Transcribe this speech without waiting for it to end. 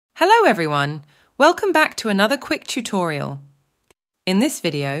Hello everyone! Welcome back to another quick tutorial. In this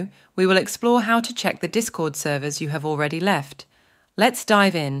video, we will explore how to check the Discord servers you have already left. Let's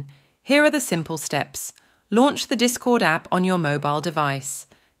dive in. Here are the simple steps. Launch the Discord app on your mobile device.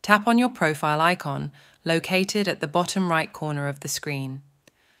 Tap on your profile icon, located at the bottom right corner of the screen.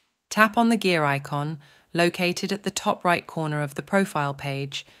 Tap on the gear icon, located at the top right corner of the profile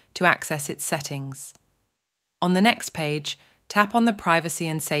page, to access its settings. On the next page, tap on the Privacy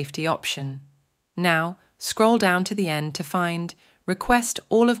and Safety option. Now, scroll down to the end to find Request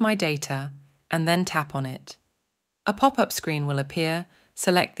all of my data, and then tap on it. A pop-up screen will appear.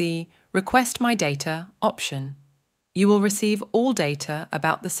 Select the Request my data option. You will receive all data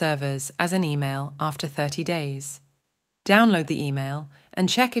about the servers as an email after 30 days. Download the email and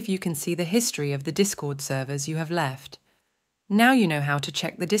check if you can see the history of the Discord servers you have left. Now you know how to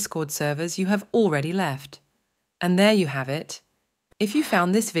check the Discord servers you have already left. And there you have it. If you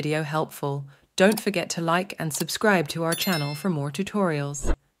found this video helpful, don't forget to like and subscribe to our channel for more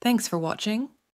tutorials. Thanks for watching.